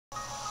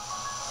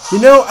You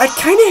know, I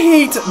kind of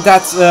hate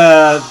that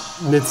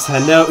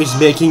Nintendo is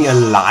making a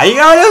lie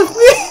out of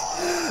me.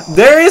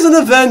 There is an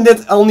event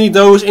that only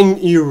those in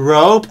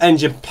Europe and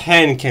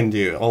Japan can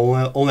do,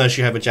 unless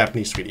you have a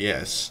Japanese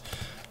 3DS.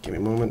 Give me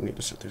a moment, I need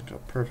to set this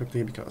up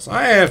perfectly because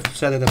I have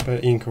set it up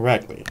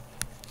incorrectly.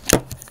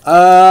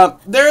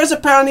 There is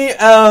apparently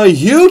a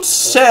huge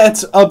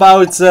set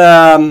about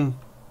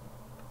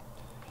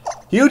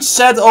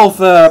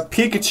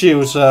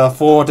Pikachus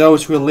for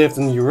those who lived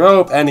in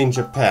Europe and in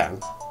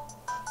Japan.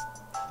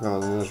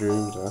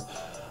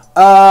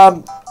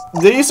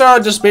 These are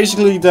just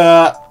basically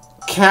the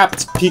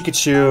capped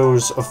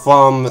Pikachus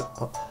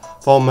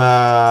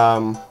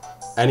from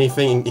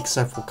anything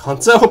except for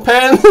Kanto,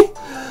 apparently.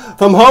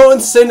 From Hoenn,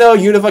 Sinnoh,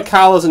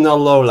 Univercalis, and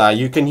Alola.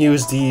 You can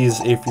use these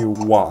if you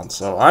want.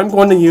 So I'm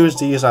going to use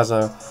these as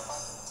a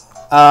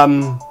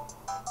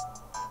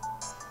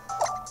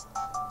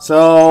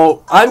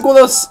so I'm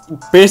going to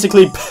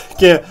basically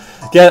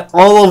get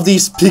all of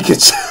these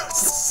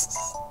Pikachus.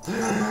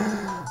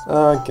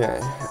 Okay.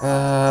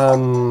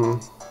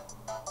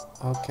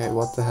 Okay,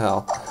 what the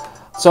hell?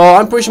 So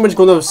I'm pretty much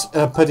going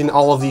to put in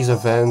all of these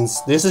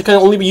events. This can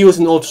only be used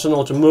in Ultra Sun,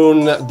 Ultra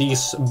Moon.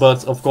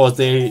 But of course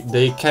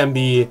they can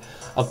be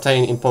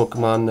obtained in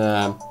Pokemon.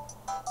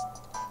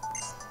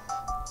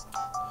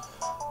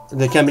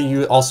 They can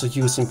be also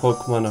used in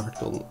Pokemon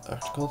Article.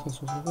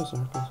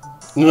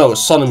 No,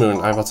 Sun and Moon.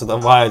 Why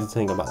I had to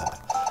think about that.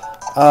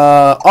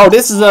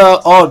 This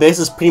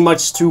is pretty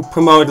much to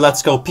promote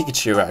Let's Go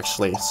Pikachu,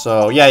 actually.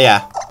 So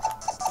yeah.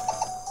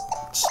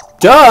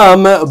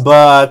 Dumb,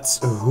 but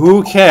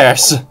who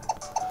cares?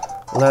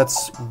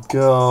 Let's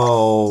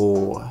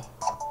go.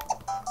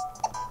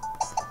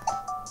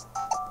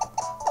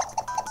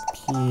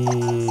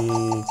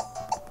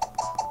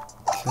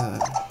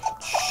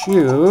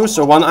 Pikachu.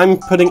 So one I'm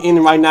putting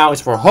in right now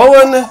is for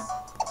Hoenn.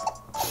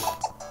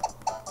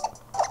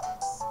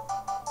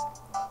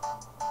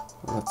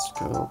 Let's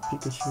go,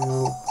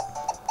 Pikachu.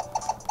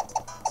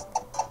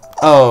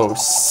 Oh,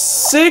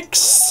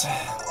 6.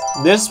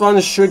 This one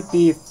should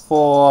be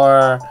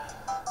for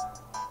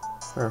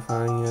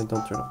verifying it.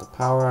 Don't turn off the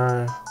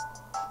power.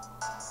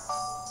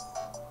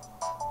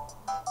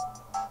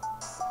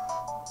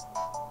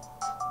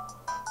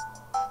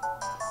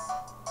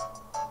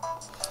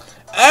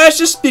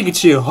 Ash's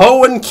Pikachu,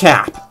 Hoenn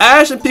Cap.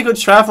 Ash and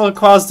Pikachu travel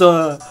across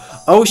the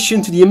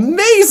ocean to the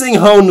amazing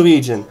Hoenn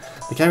region.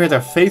 They carry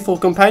their faithful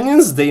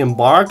companions. They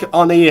embark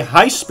on a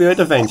high-spirit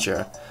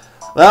adventure.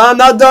 Well, I'm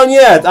not done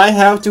yet. I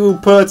have to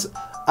put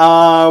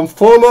 4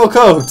 more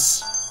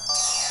codes.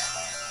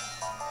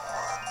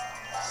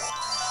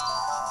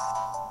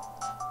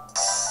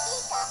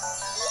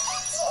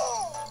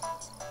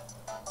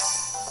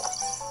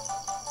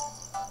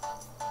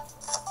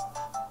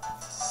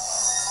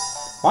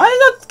 Why is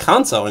that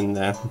Kanto in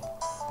there?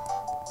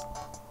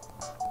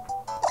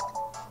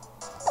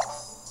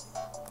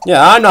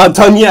 Yeah, I'm not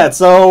done yet,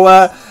 so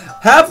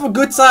have a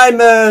good time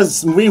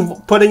as we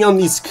putting on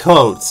these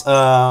codes.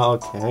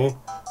 Okay.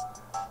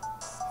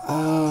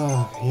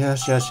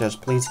 Yes.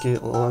 Please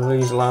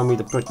allow me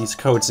to put these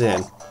codes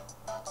in.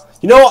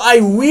 You know, I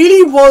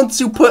really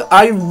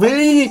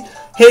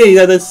hate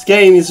that this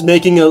game is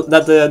making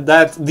that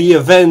the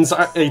events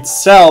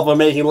itself are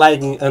making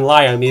and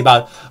lie on me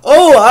about.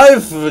 Oh,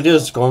 I've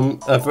just gone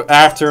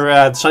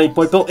after Shiny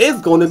Point Pill.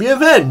 It's going to be an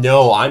event.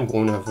 No, I'm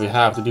going to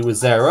have to do with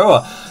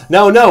Zero.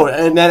 No,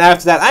 and then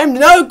after that, I'm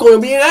not going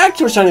to be an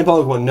actual Shiny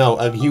Pokemon. No,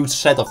 a huge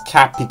set of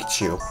Cap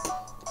Pikachu.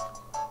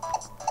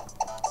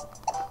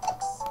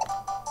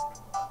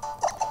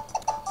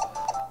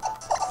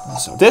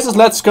 So this is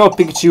Let's Go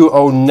Pikachu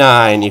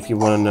 09, if you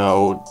want to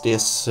know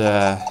this.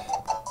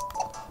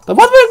 But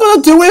what we're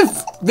gonna do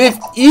with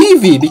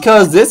Eevee,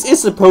 because this is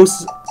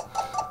supposed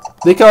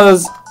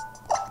because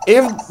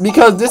there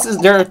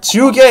are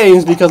 2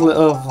 games because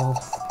of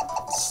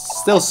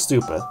still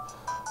stupid.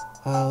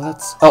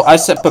 I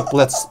said but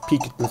let's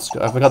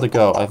go. I forgot to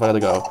go.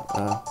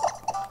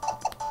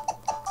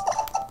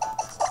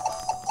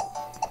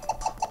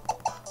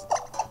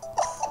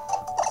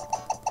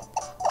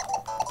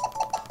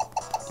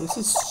 This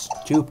is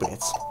stupid.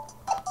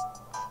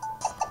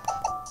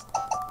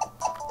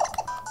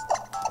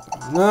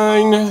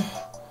 9.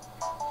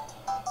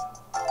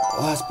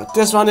 Let's put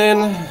this one in,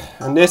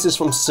 and this is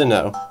from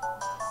Sinnoh.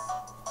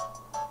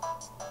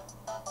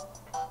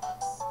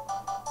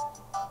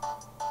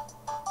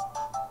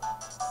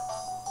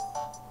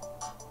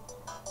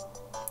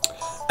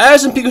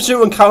 Ash and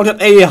Pikachu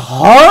encountered a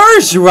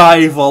harsh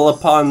rival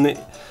upon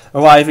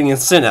arriving in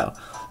Sinnoh.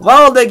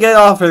 While they get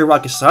off a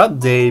rocky start,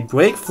 they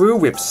break through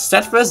with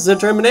steadfast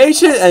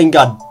determination and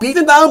got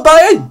beaten down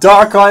by a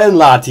Darkrai and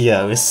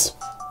Latios.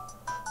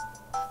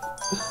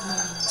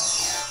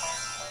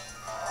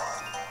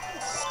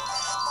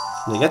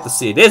 You get to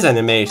see this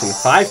animation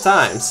 5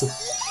 times.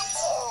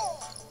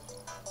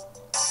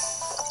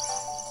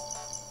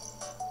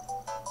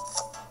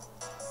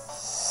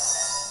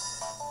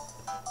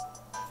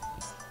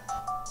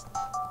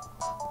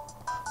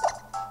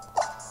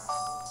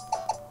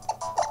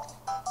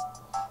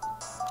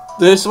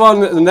 This one,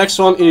 the next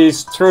one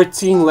is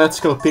 13 Let's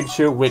Go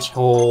Pikachu, which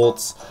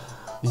holds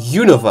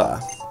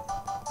Unova.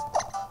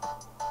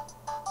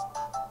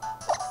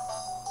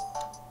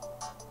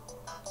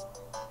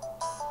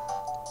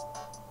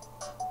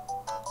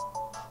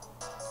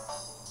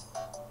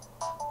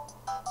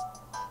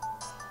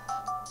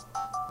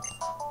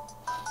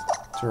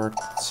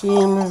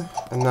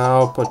 And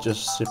now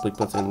just simply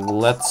put in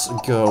Let's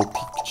Go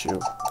Pikachu.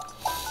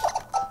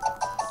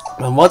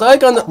 And what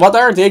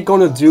are they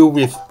gonna do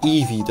with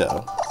Eevee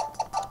though?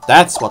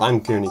 That's what I'm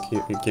currently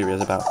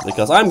curious about,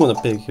 because I'm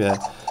gonna pick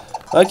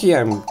Lucky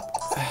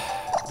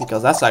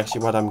because that's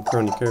actually what I'm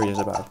currently curious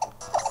about.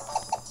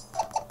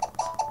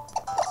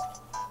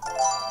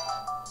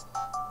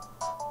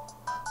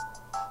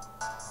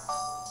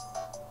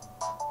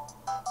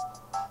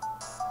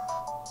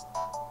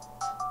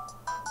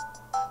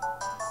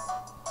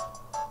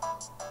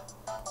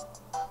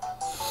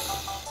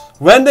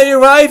 When they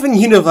arrive in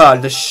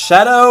Unova, the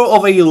shadow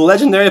of a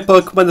legendary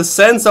Pokemon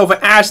descends over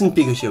Ash and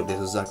Pikachu.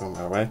 This is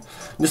Zekrom, right?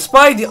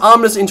 Despite the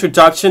ominous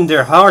introduction,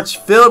 their hearts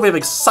fill with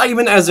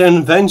excitement as their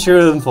adventure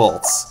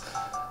unfolds.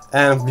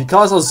 And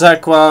because of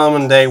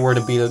Zekrom, they were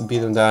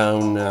beaten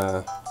down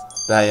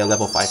by a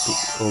level 5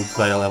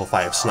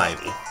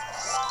 Snivy.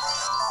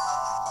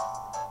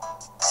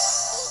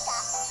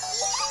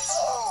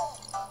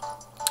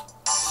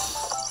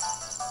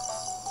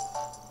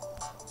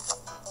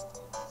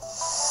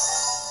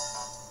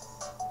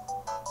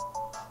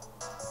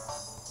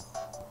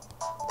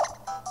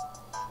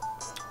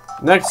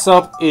 Next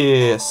up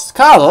is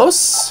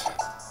Carlos,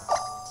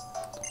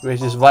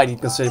 which is widely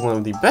considered one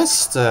of the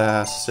best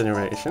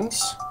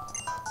generations.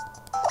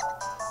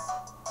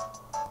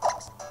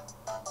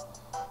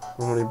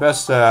 One of the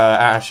best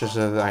ashes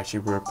that actually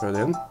were put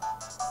in.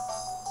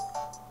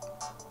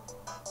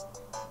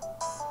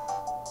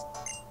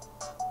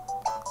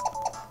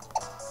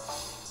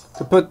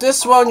 To put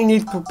this one, you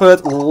need to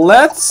put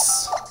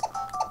Let's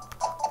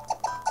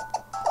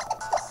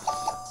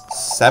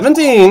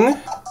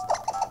 17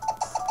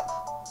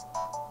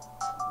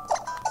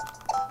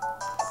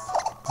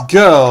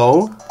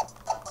 Go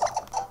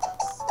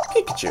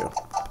Pikachu.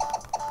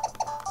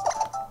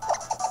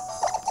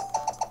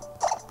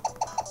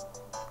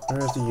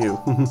 Where's the U?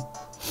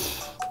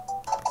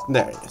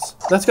 There it is.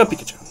 Let's go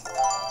Pikachu.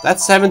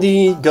 That's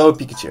 70. Go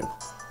Pikachu.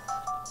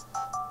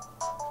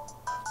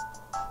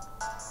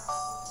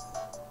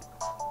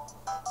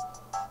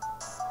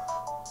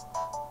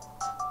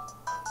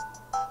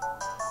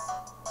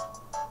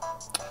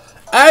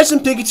 Ash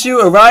and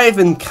Pikachu arrive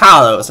in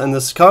Kalos and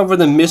discover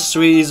the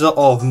mysteries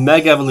of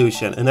Mega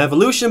Evolution, an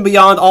evolution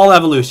beyond all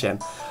evolution.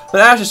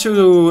 But Ash's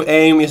true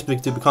aim is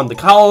to become the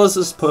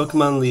Kalos'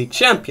 Pokemon League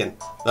champion.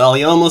 Well,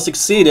 he almost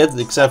succeeded,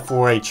 except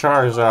for a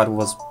Charizard who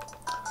was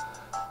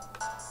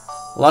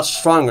a lot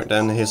stronger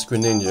than his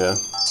Greninja.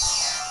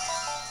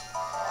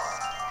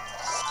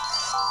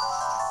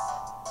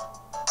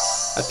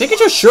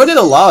 Pikachu sure did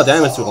a lot of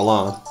damage to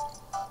Alon.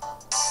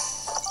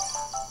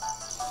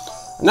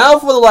 Now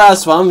for the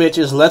last one, which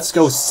is Let's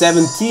Go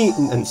 19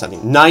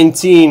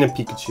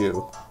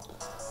 Pikachu,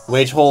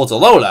 which holds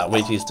Alola,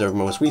 which is the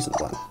most recent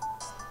one.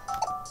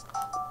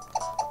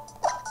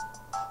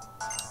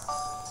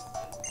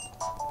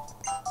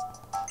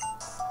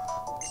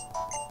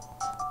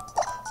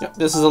 Yep,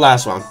 this is the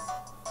last one.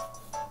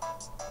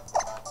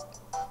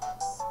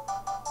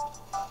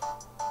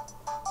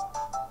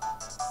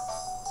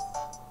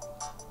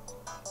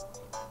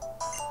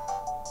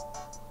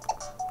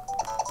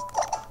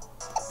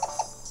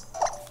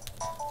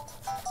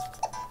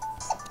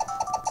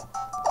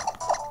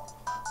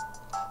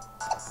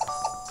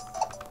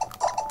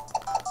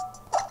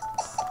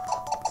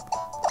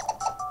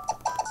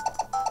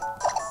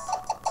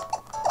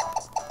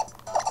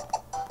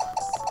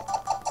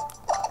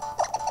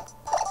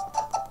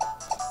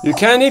 You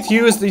cannot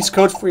use these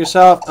codes for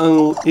yourself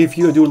if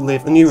you do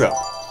live in Europe.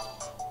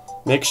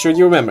 Make sure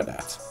you remember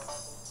that.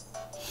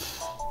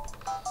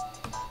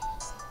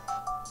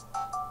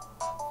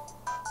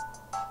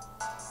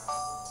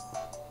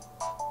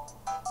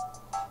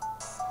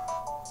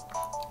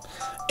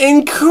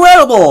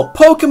 Incredible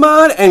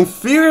Pokemon and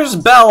fierce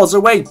battles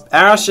await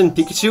Ash and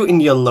Pikachu in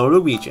the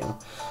Alola region.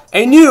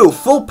 A new,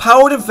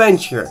 full-powered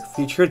adventure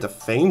featuring the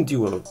famed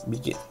duo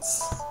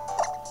begins.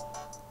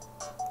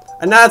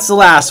 And that's the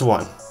last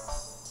one.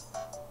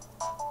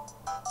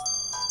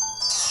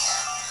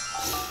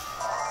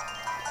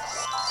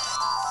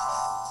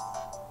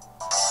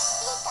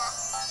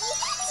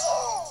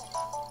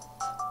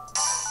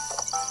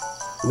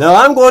 Now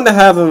I'm going to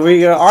have a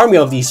real army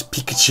of these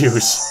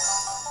Pikachus.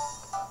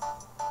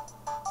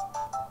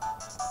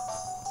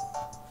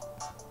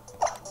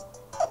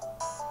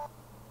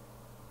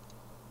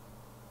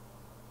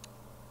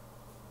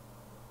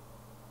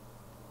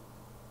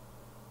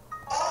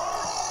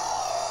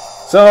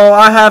 So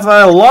I have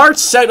a large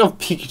set of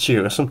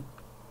Pikachus.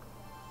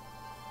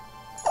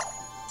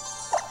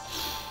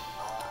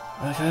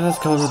 Okay, let's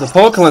go to the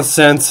Pokemon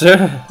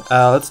Center.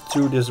 Let's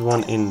do this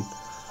one in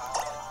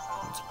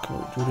Go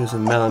do this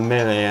in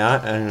melee,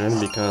 and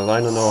because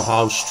I don't know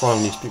how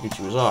strong these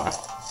Pikachus are.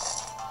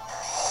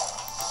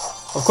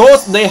 Of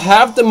course, they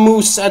have the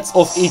movesets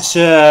of each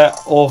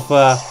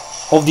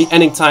of the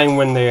ending time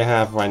when they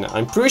have right now.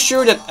 I'm pretty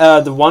sure that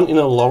the one in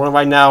the lower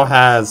right now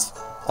has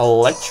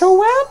Electro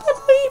Web, I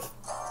believe.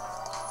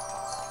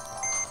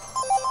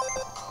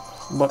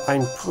 But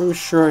I'm pretty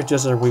sure it's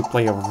just a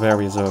replay of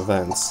various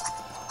events.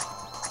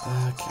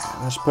 Okay,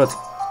 let's put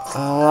a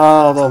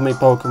lot of my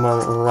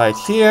Pokemon right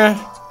here.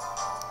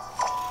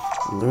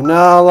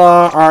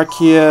 Lunala,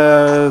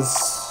 Arceus,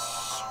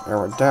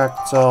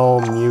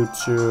 Aerodactyl,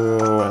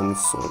 Mewtwo,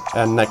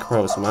 and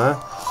Necrozma.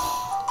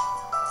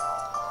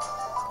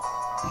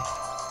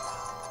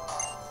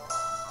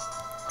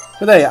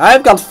 Today,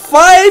 I've got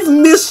 5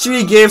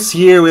 mystery gifts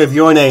here with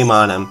your name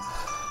on them.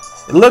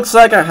 It looks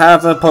like I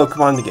have a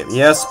Pokemon to give.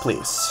 Yes,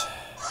 please.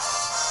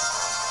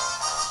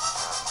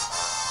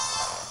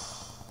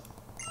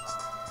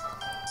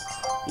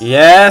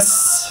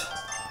 Yes.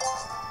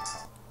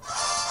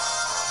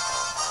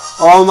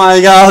 Oh my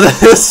god,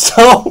 this is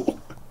so...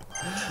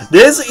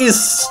 This is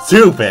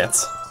stupid.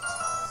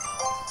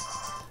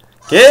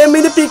 Give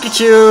me the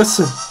Pikachus.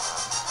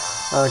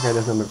 Okay,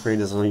 that's number 3.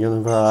 This is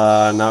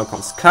Unova. Now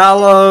comes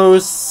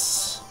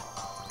Kalos.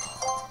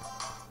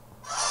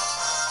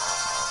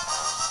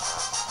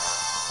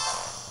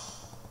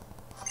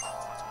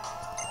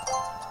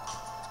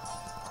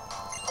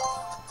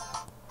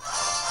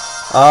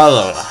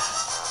 Alola.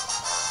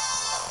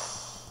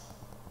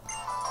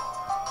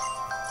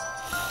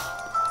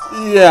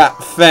 Yeah,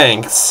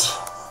 thanks.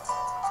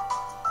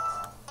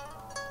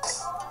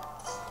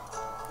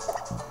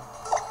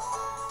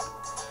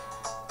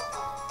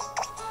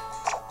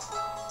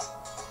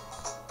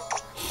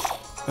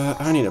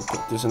 I need to put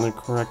this in the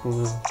correct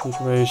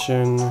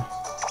situation.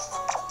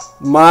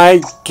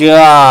 My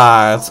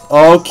god.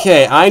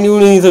 Okay, I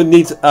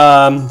need.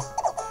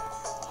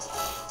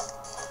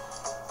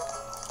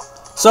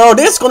 So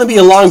this is gonna be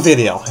a long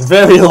video,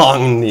 very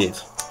long indeed.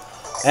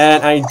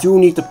 And I do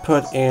need to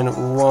put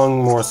in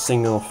one more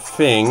single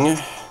thing.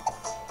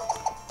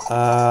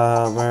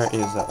 Where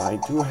is that? I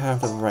do have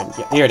the right.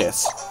 Yeah, here it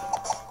is.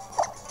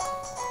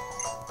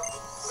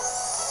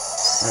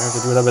 I have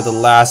to do that with the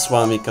last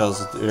one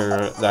because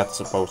that's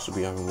supposed to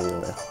be on the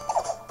there.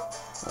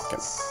 Okay.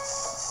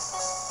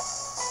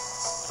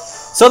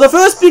 So the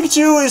first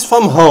Pikachu is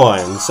from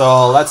Hoenn.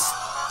 So let's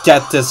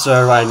get this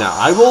right now.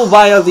 I will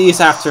buy these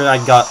after I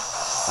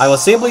will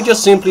simply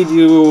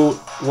do.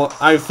 Well,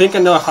 I think I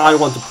know how I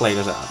want to play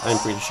this out. I'm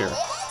pretty sure.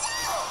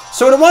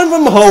 So the one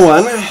from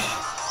Hoenn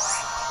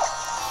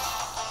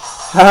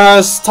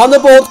has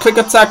Thunderbolt, Quick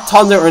Attack,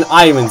 Thunder, and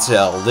Iron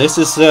Tail. This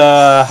is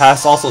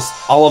has also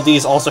all of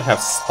these also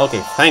have.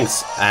 Okay,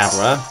 thanks,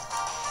 Abra.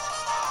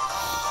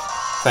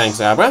 Thanks,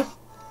 Abra.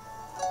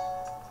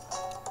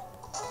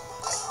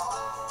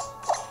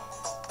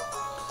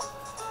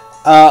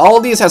 All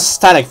of these has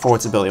Static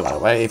Force ability, by the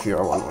way, if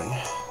you're wondering.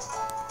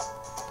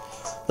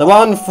 The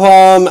one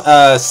from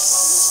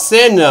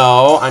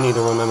Sinnoh, I need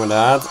to remember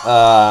that.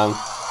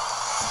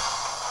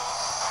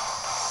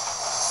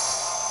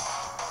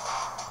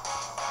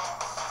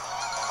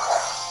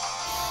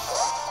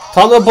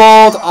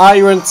 Thunderbolt,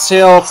 Iron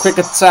Tail, Quick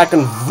Attack,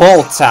 and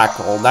Volt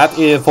Tackle.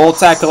 Volt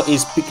Tackle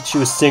is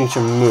Pikachu's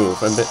signature move.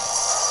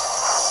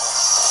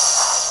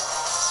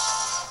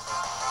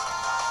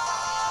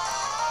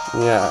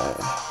 Yeah.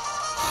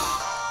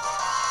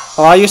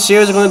 Oh, are you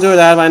serious? You're gonna do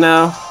that right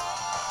now?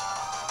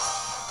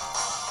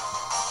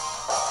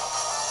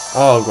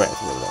 Oh, great.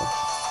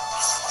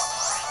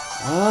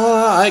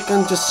 I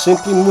can just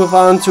simply move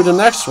on to the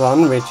next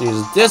one, which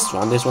is this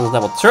one. This one's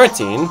level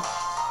 13.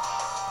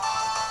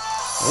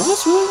 Is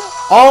this really?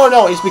 Oh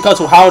no, it's because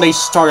of how they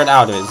started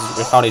out with.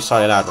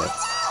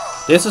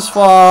 This is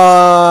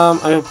from.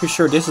 I'm pretty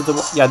sure this is the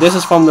one. Yeah, this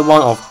is from the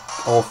one of.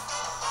 Oh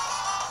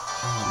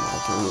no, I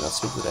can't really not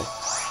speak today.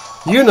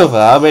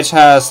 Unova, which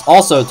has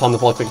also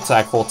Thunderbolt, Quick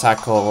Attack, Volt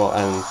Tackle,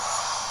 and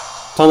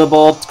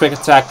Thunderbolt, Quick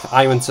Attack,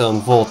 Iron Tail,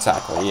 and Volt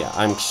Tackle.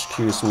 Yeah,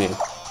 excuse me.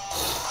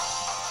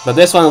 But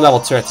this one is level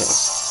 13.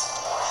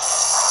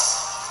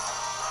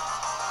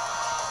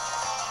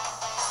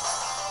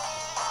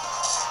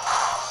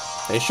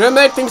 They should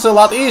make things a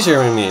lot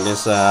easier with me,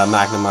 this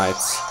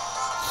Magnemites.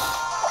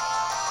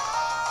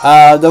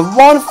 The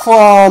one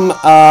from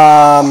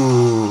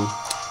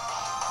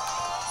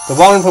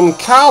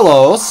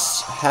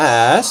Kalos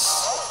has.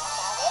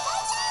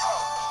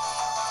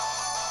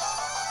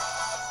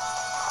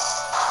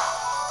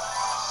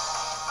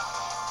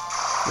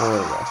 There we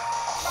go.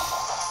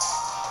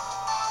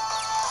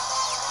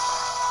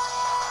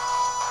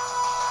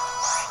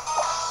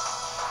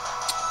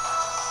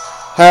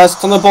 Has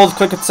Thunderbolt,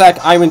 Quick Attack,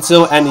 Iron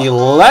Tail, and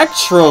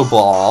Electro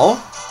Ball.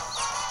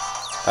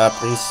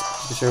 Please,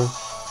 Pikachu.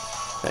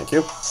 Thank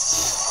you.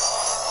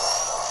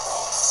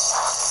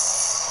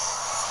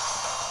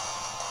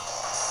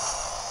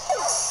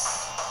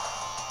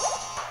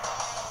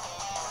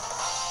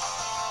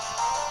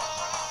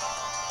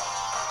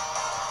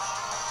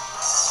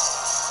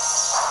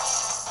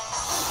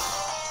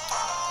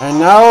 And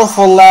now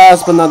for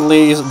last but not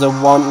least, the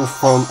one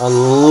from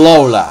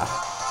Alola.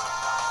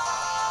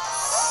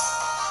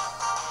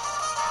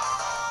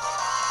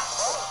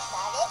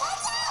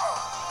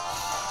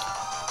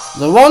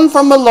 The one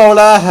from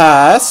Alola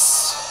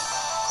has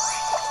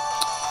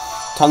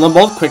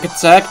Thunderbolt, Quick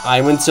Attack,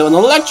 Iron Tail, and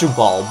Electro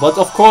Ball. But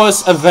of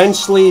course,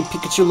 eventually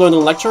Pikachu learned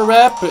Electro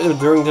Rap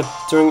during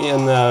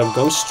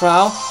Ghost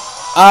Trial.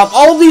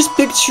 All of these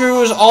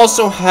Pikachus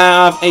also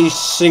have a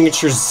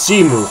signature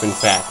Z move, in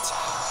fact.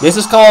 This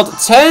is called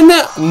 10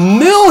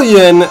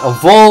 million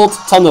Volt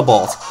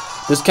Thunderbolt.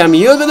 This can be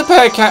used with the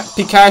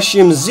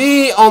Pikachus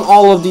Z on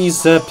all of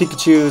these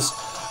Pikachus,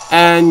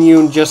 and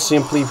you just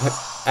simply,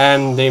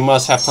 and they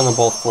must have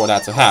Thunderbolt for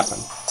that to happen.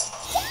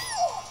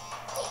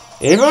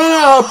 If you don't know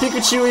how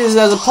Pikachu is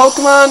as a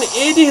Pokemon,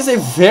 it is a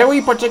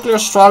very particular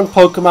strong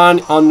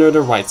Pokemon under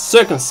the right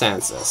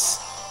circumstances.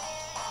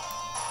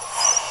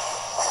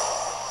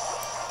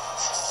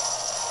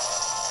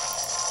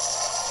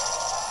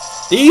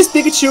 These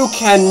Pikachu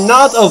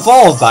cannot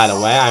evolve, by the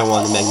way, I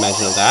want to make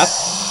mention of that.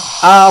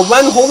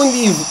 When holding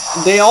these,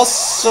 they're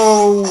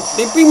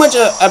pretty much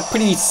a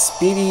pretty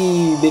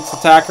speedy mixed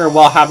attacker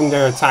while having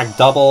their attack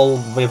double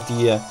with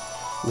the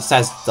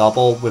stats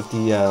double with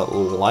the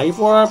Life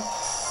Orb.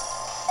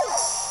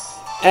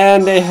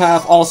 And they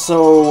have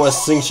also a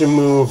signature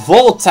move,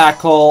 Volt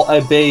Tackle,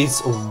 a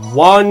base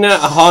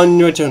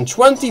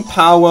 120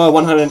 power,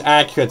 100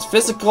 accurate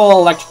physical,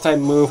 electric type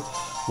move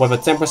with a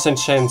 10%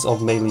 chance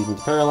of melee leaving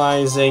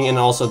paralyzing, and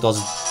also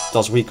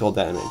does recoil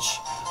damage.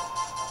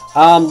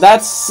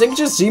 That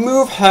signature Z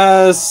move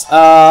has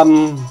wow,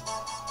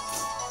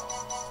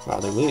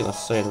 they really don't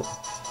say that.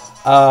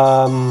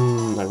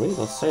 They really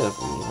don't say that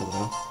for me. I don't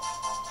know.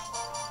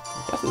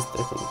 I guess it's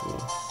different for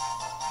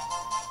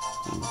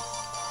me.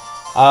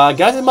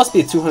 Guys, it must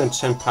be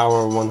 210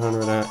 power,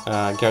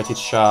 100 guaranteed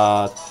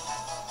shot.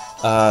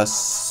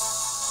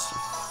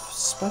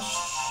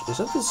 Is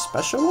that the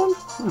special one?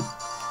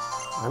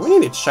 I really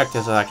need to check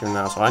this actually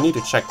now, so I need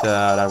to check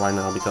that right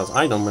now because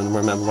I don't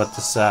remember what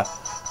this. I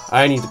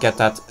need to get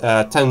that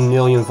 10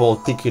 million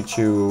volt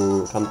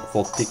Pikachu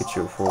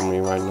for me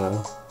right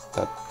now.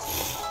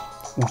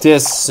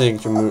 This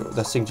signature move,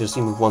 the signature Z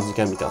move once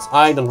again because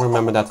I don't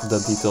remember the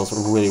details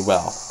really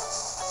well.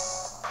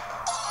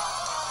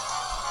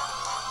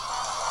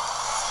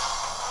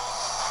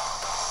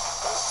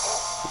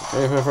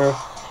 Okay,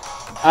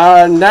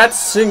 that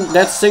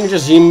signature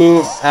Z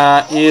move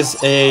is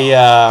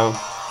a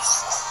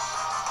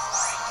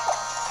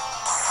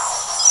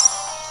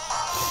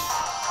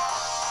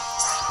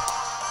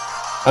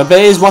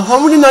base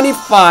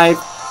 195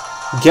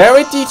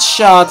 guaranteed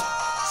shot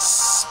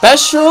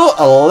special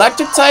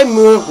electric type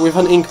move with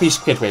an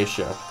increased crit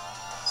ratio.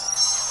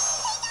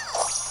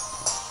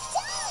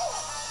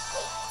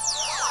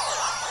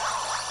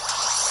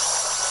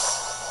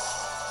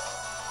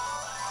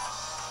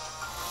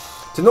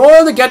 In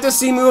order to get this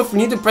Z move, we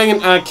need to bring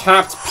in a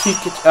Cat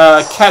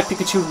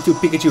Pikachu to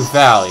Pikachu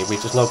Valley,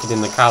 which is located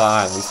in the Kala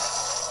Islands.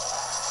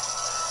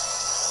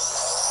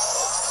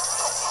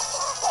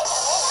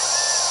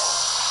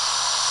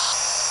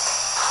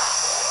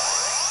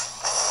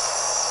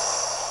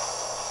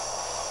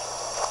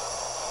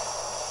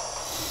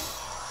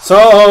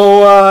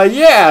 So,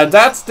 yeah,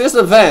 that's this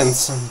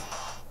event.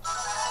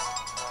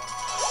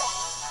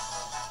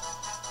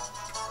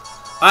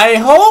 I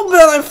hope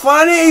that I'm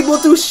finally able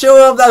to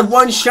show off that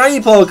one shiny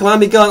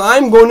Pokemon because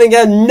I'm going to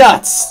get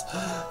nuts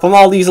from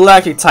all these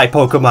electric type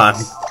Pokemon.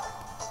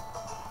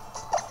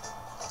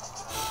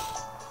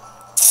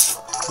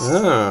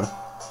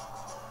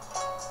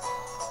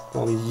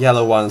 All the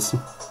yellow ones.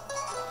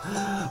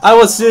 I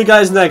will see you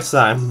guys next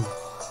time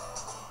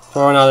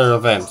for another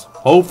event.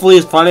 Hopefully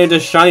it's finally the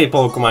shiny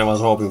Pokemon I was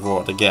hoping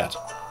for to get.